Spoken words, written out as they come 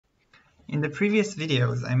In the previous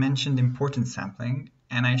videos, I mentioned importance sampling,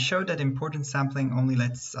 and I showed that importance sampling only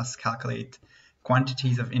lets us calculate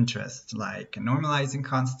quantities of interest, like a normalizing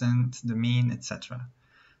constant, the mean, etc.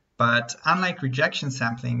 But unlike rejection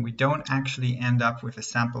sampling, we don't actually end up with a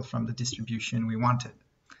sample from the distribution we wanted.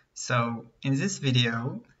 So in this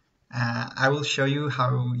video, I will show you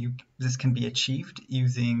how this can be achieved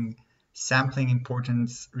using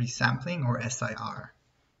Sampling-Importance-Resampling, or SIR.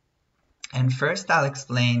 And first I'll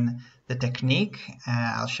explain the technique.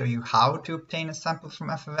 I'll show you how to obtain a sample from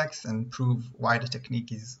f of x and prove why the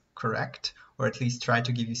technique is correct, or at least try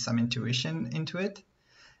to give you some intuition into it.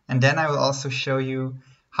 And then I will also show you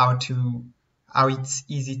how it's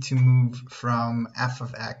easy to move from f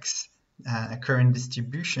of x, a current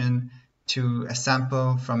distribution, to a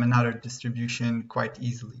sample from another distribution quite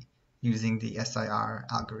easily using the SIR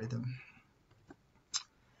algorithm.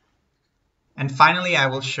 And finally, I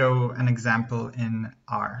will show an example in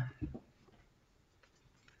R.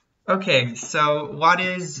 Okay, so what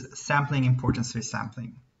is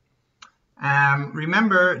sampling-importance-resampling?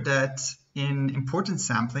 Remember that in importance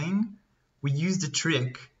sampling, we use the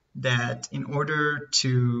trick that in order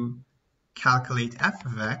to calculate f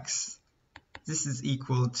of x, this is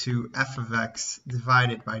equal to f of x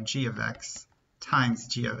divided by g of x times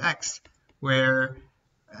g of x, where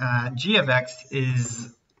g of x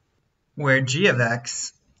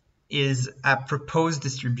is a proposed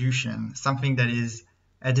distribution, something that is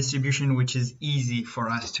a distribution which is easy for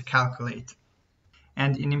us to calculate.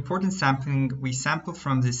 And in importance sampling, we sample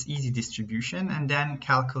from this easy distribution and then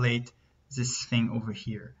calculate this thing over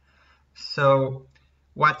here. So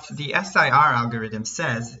what the SIR algorithm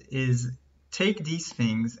says is take these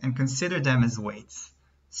things and consider them as weights.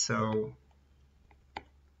 So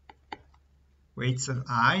weights of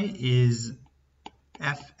I is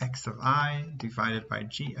fx of I divided by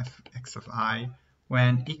gfx of I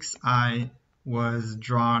when xi was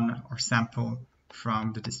drawn or sampled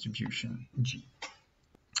from the distribution G.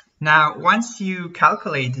 Now, once you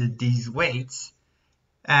calculated these weights,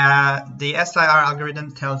 the SIR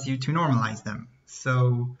algorithm tells you to normalize them.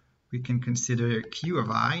 So we can consider Q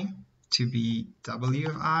of I to be W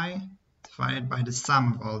of I divided by the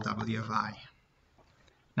sum of all W of I.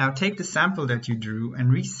 Now take the sample that you drew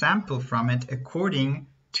and resample from it according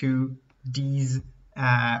to these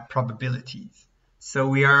probabilities. So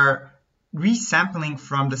we are resampling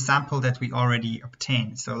from the sample that we already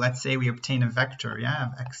obtained. So let's say we obtain a vector,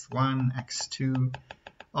 of x1, x2,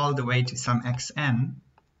 all the way to some xn,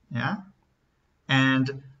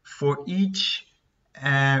 and for each,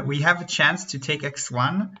 we have a chance to take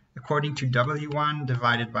x1 according to w1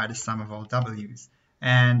 divided by the sum of all w's.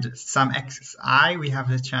 And some xi, we have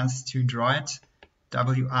the chance to draw it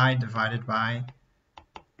wi divided by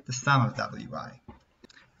the sum of wi.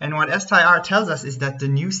 And what SIR tells us is that the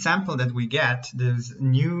new sample that we get, those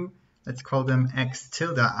new, let's call them x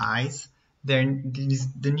tilde i's,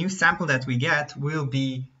 the new sample that we get will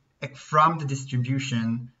be from the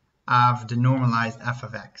distribution of the normalized f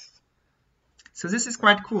of x. So this is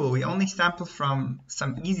quite cool. We only sample from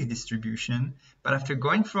some easy distribution, but after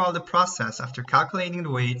going through all the process, after calculating the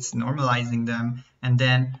weights, normalizing them, and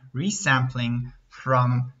then resampling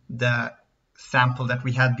from the sample that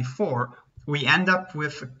we had before, we end up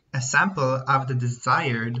with a sample of the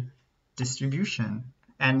desired distribution.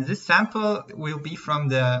 And this sample will be from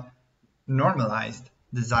the normalized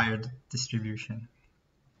desired distribution.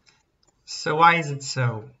 So why is it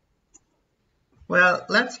so? Well,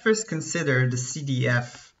 let's first consider the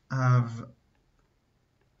CDF of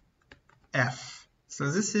f. So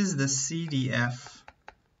this is the CDF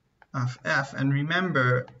of f, and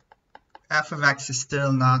remember, f of x is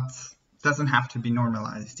still doesn't have to be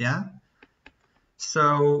normalized,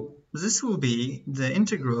 So this will be the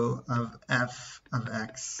integral of f of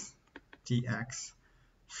x dx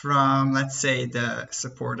from, let's say, the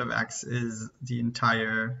support of x is the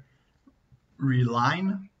entire real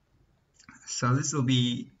line. So this will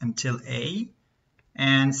be until a,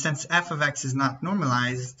 and since f of x is not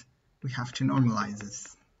normalized, we have to normalize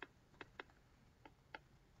this.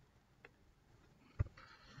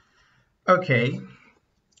 Okay,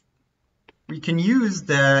 we can use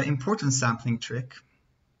the importance sampling trick.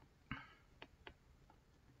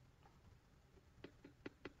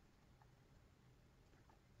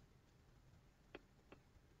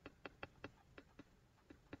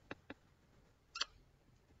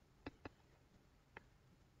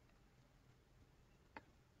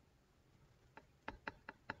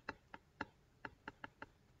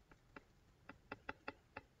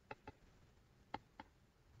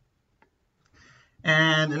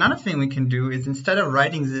 And another thing we can do is, instead of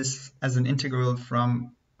writing this as an integral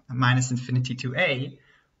from minus infinity to a,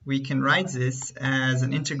 we can write this as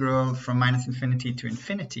an integral from minus infinity to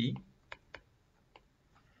infinity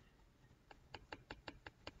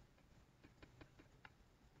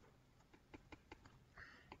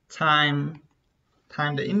time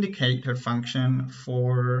the indicator function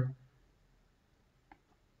for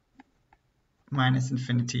minus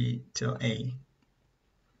infinity till a.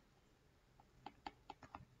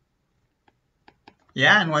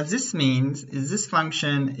 Yeah, and what this means is this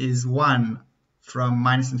function is 1 from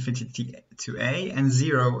minus infinity to a and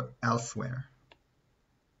 0 elsewhere.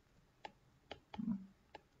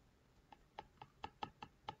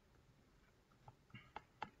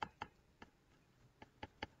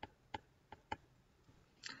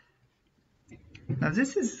 Now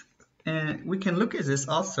this is, we can look at this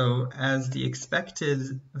also as the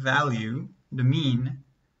expected value, the mean,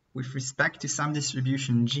 with respect to some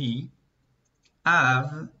distribution g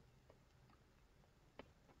of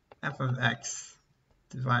f of x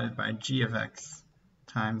divided by g of x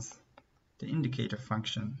times the indicator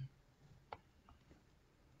function.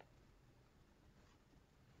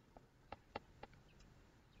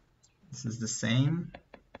 This is the same.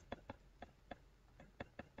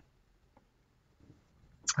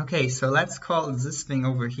 Okay, so let's call this thing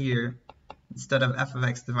over here, instead of f of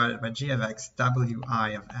x divided by g of x,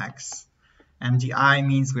 wi of x. And the I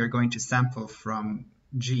means we are going to sample from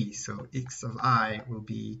g, so x of I will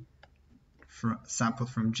be sampled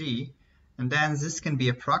from g. And then this can be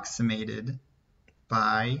approximated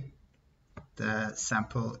by the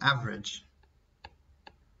sample average.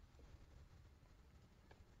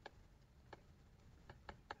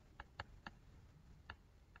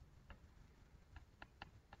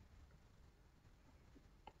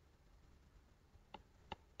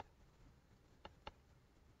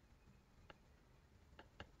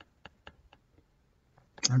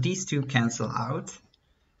 Now these two cancel out,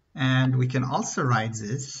 and we can also write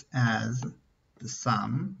this as the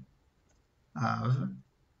sum of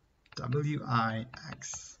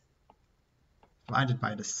wix divided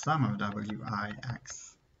by the sum of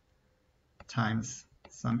wix times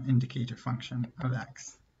some indicator function of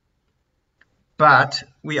x. But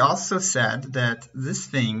we also said that this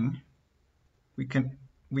thing,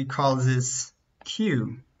 we call this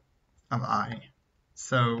q of I.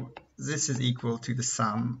 So this is equal to the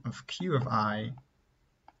sum of q of I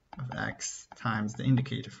of x times the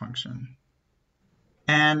indicator function.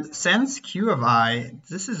 And since q of I,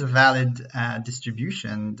 this is a valid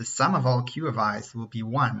distribution, the sum of all q of i's will be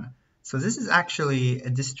 1. So this is actually a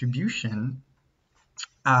distribution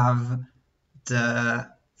of the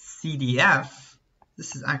CDF.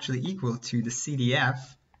 This is actually equal to the CDF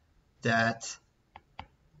that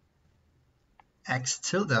x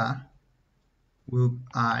tilde will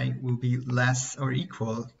be less or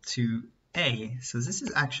equal to a. So this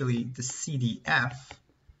is actually the CDF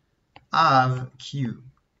of q,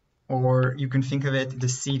 or you can think of it the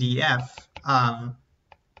CDF of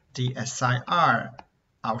the SIR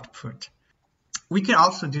output. We can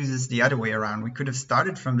also do this the other way around. We could have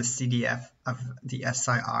started from the CDF of the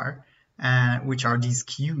SIR, which are these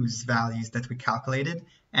q's values that we calculated,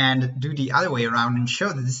 and do the other way around and show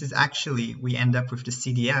that this is actually, we end up with the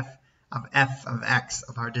CDF of f of x,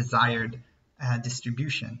 of our desired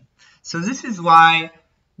distribution. So this is why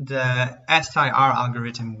the SIR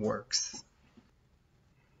algorithm works.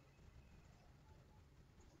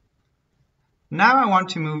 Now I want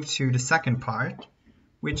to move to the second part,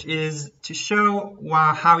 which is to show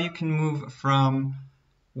how you can move from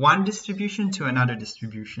one distribution to another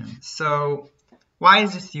distribution. So why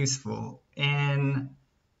is this useful? In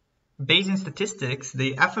Bayesian statistics,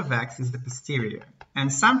 the f of x is the posterior.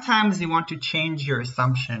 And sometimes you want to change your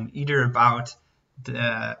assumption either about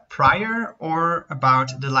the prior or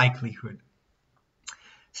about the likelihood.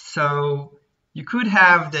 So you could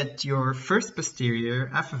have that your first posterior,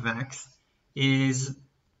 f of x, is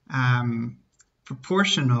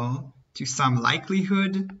proportional to some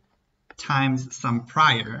likelihood times some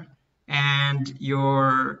prior. And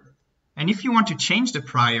if you want to change the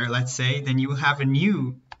prior, let's say, then you will have a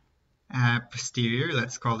new posterior,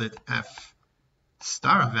 let's call it f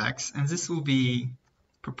star of x, and this will be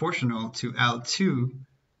proportional to L2,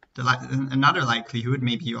 another likelihood,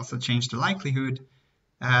 maybe you also change the likelihood,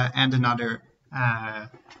 and another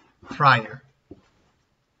prior.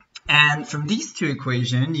 And from these two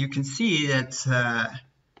equations, you can see that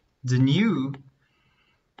the new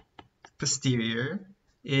posterior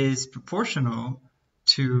is proportional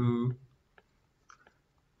to,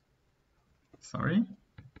 sorry,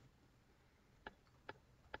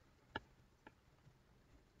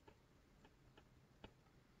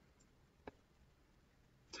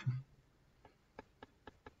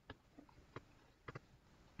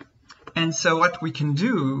 And so what we can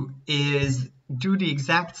do is do the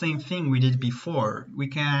exact same thing we did before. We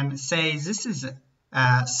can say this is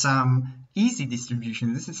some easy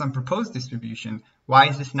distribution. This is some proposed distribution. Why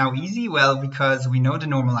is this now easy? Well, because we know the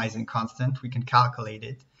normalizing constant. We can calculate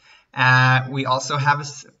it. We also have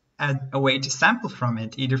a way to sample from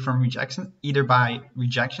it, either by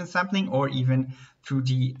rejection sampling or even through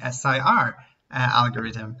the SIR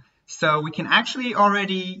algorithm. So we can actually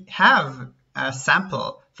already have a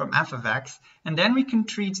sample from f of x, and then we can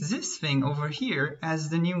treat this thing over here as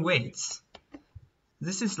the new weights.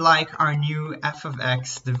 This is like our new f of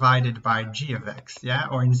x divided by g of x, yeah?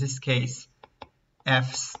 Or in this case,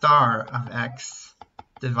 f star of x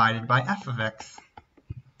divided by f of x.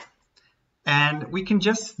 And we can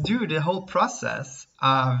just do the whole process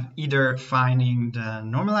of either finding the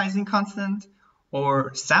normalizing constant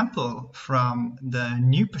or sample from the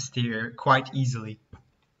new posterior quite easily.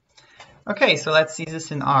 Okay, so let's see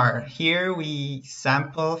this in R. Here we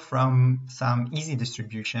sample from some easy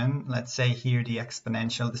distribution. Let's say here the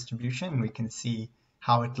exponential distribution. We can see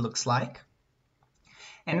how it looks like.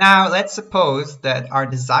 And now let's suppose that our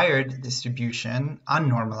desired distribution,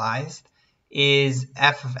 unnormalized, is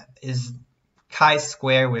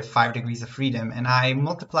chi-square with 5 degrees of freedom. And I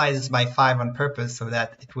multiply this by 5 on purpose so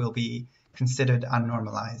that it will be considered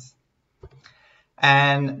unnormalized.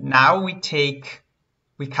 And now we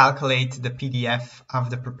calculate the PDF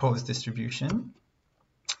of the proposed distribution.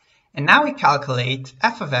 And now we calculate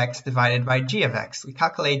f of x divided by g of x. We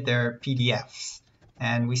calculate their PDFs,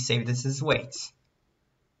 and we save this as weights.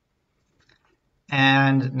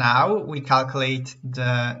 And now we calculate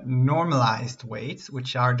the normalized weights,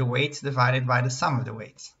 which are the weights divided by the sum of the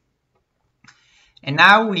weights. And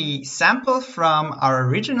now we sample from our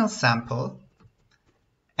original sample,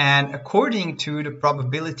 and according to the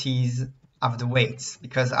probabilities of the weights,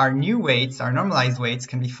 because our new weights, our normalized weights,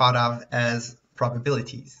 can be thought of as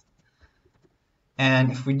probabilities.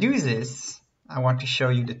 And if we do this, I want to show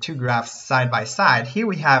you the two graphs side by side. Here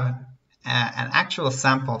we have an actual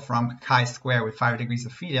sample from chi-square with 5 degrees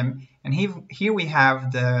of freedom, and here we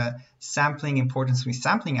have the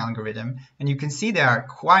Sampling-Importance-Resampling algorithm, and you can see they are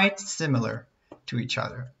quite similar to each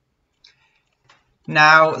other.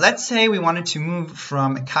 Now, let's say we wanted to move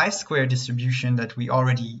from a chi-square distribution that we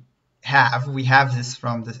already have. We have this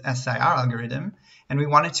from the SIR algorithm, and we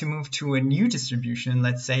wanted to move to a new distribution,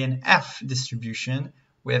 let's say an F distribution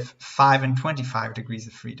with 5 and 25 degrees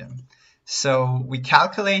of freedom. So we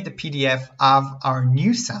calculate the PDF of our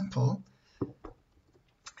new sample,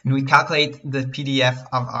 and we calculate the PDF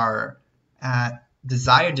of our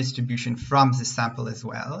desired distribution from this sample as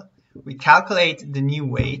well. We calculate the new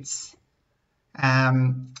weights.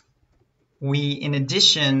 We, in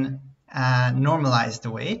addition, normalize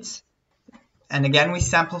the weights. And again, we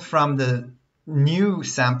sample from the new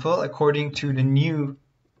sample according to the new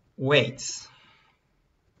weights.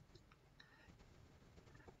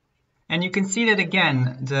 And you can see that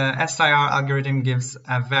again, the SIR algorithm gives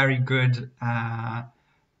a very good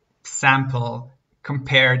sample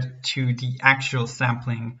compared to the actual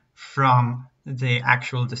sampling from the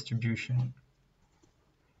actual distribution.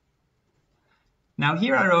 Now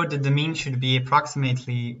here I wrote that the mean should be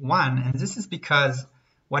approximately 1, and this is because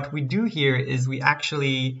what we do here is we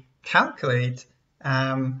actually calculate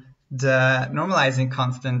the normalizing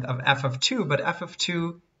constant of f of 2, but f of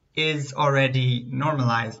 2 is already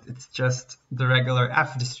normalized. It's just the regular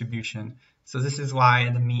f distribution. So this is why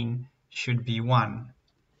the mean should be 1.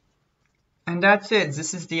 And that's it.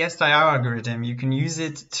 This is the SIR algorithm. You can use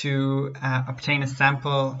it to obtain a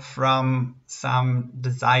sample from some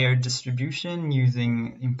desired distribution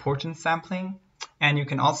using importance sampling. And you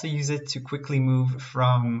can also use it to quickly move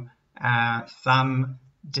from some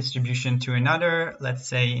distribution to another. Let's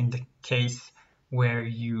say in the case where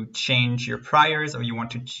you change your priors, or you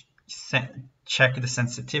want to check the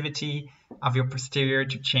sensitivity of your posterior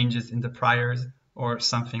to changes in the priors, or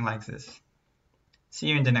something like this. See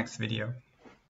you in the next video.